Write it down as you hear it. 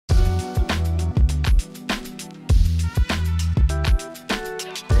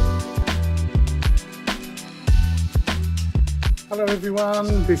Hello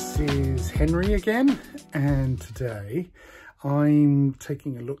everyone, this is Henry again, and today I'm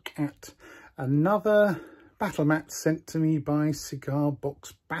taking a look at another battle mat sent to me by Cigar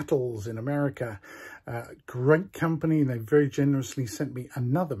Box Battles in America. Great company, and they very generously sent me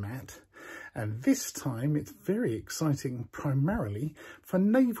another mat, and this time it's very exciting, primarily for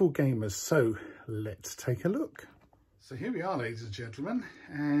naval gamers. So let's take a look. So here we are, ladies and gentlemen,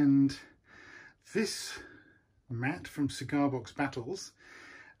 and this mat from Cigar Box Battles,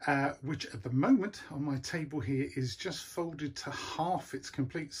 which at the moment on my table here is just folded to half its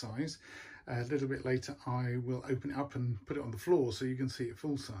complete size. A little bit later I will open it up and put it on the floor so you can see it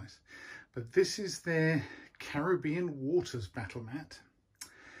full size. But this is their Caribbean Waters battle mat,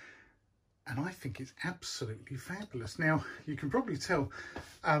 and I think it's absolutely fabulous. Now you can probably tell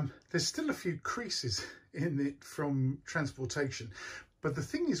there's still a few creases in it from transportation, but the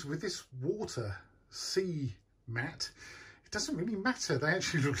thing is, with this water sea mat, it doesn't really matter. They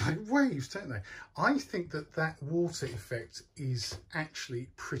actually look like waves, don't they? I think that that water effect is actually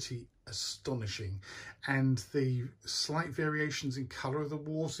pretty astonishing, and the slight variations in colour of the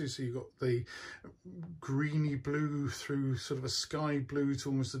water, so you've got the greeny blue through sort of a sky blue to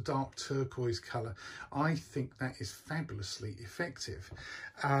almost a dark turquoise colour. I think that is fabulously effective.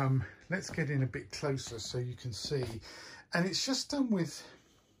 Let's get in a bit closer so you can see, and it's just done with,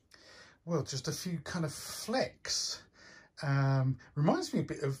 well, just a few kind of flecks. Reminds me a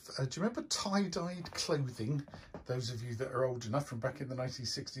bit of, do you remember tie-dyed clothing? Those of you that are old enough, from back in the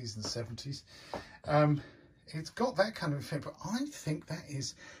 1960s and 70s. It's got that kind of effect, but I think that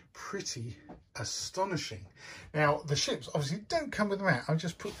is pretty astonishing. Now, the ships obviously don't come with a mat. I've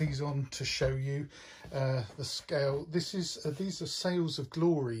just put these on to show you the scale. These are Sails of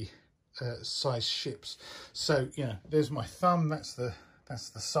Glory size ships. So, you know, there's my thumb. That's the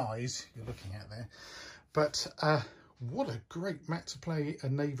size you're looking at there. But what a great mat to play a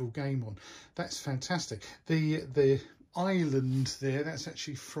naval game on. That's fantastic. The island there, that's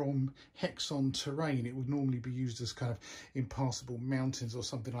actually from Hexon terrain. It would normally be used as kind of impassable mountains or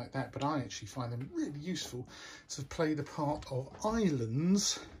something like that, but I actually find them really useful to play the part of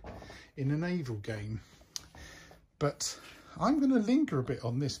islands in a naval game. But I'm going to linger a bit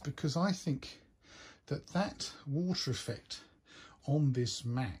on this because I think that water effect on this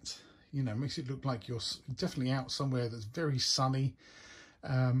mat, you know, makes it look like you're definitely out somewhere that's very sunny,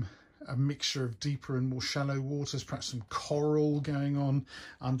 a mixture of deeper and more shallow waters, perhaps some coral going on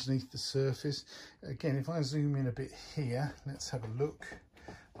underneath the surface. Again, if I zoom in a bit here, let's have a look.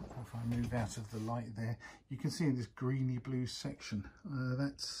 If I move out of the light there, you can see in this greeny blue section,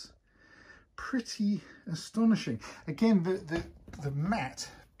 that's pretty astonishing. Again, the mat,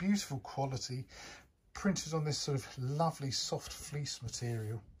 beautiful quality, printed on this sort of lovely soft fleece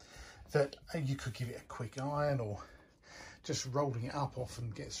material that you could give it a quick iron, or just rolling it up often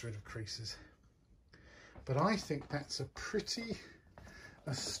gets rid of creases. But I think that's a pretty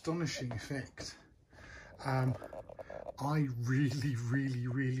astonishing effect. I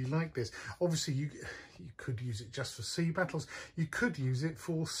really like this. Obviously you could use it just for sea battles. You could use it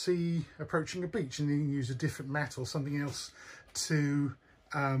for sea approaching a beach, and then use a different mat or something else to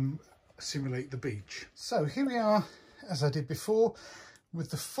simulate the beach. So here we are, as I did before, with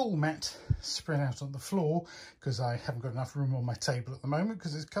the full mat spread out on the floor, because I haven't got enough room on my table at the moment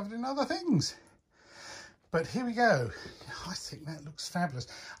because it's covered in other things. But here we go. I think that looks fabulous.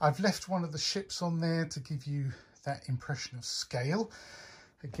 I've left one of the ships on there to give you that impression of scale.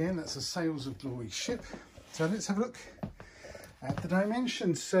 Again, that's a Sails of Glory ship. So let's have a look at the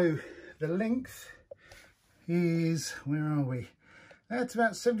dimensions. So the length is, where are we? That's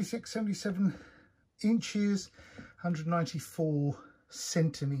about 76, 77 inches, 194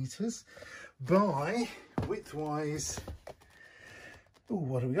 centimetres by, width-wise, oh,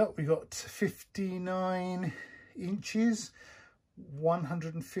 what do we got? We got 59 inches,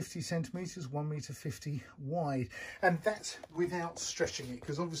 150 centimetres, 1.50 m wide. And that's without stretching it,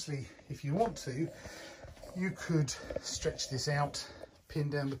 because obviously if you want to, you could stretch this out, pin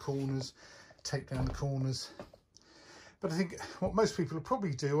down the corners, tape down the corners. But I think what most people will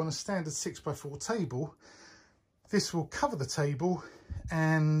probably do on a standard 6x4 table, this will cover the table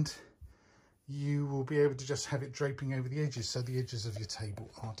and you will be able to just have it draping over the edges, so the edges of your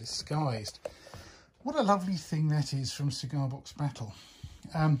table are disguised. What a lovely thing that is from Cigar Box Battle.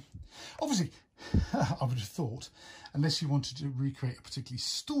 Obviously, I would have thought, unless you wanted to recreate a particularly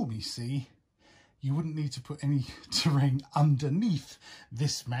stormy sea, you wouldn't need to put any terrain underneath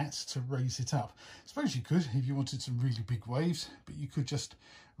this mat to raise it up. I suppose you could if you wanted some really big waves, but you could just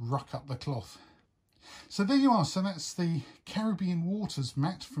ruck up the cloth. So there you are. So that's the Caribbean Waters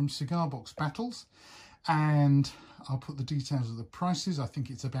mat from Cigar Box Battles. And I'll put the details of the prices. I think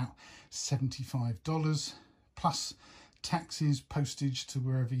it's about $75 plus taxes, postage to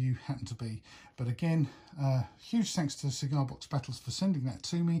wherever you happen to be. But again, huge thanks to Cigar Box Battles for sending that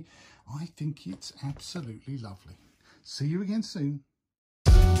to me. I think it's absolutely lovely. See you again soon.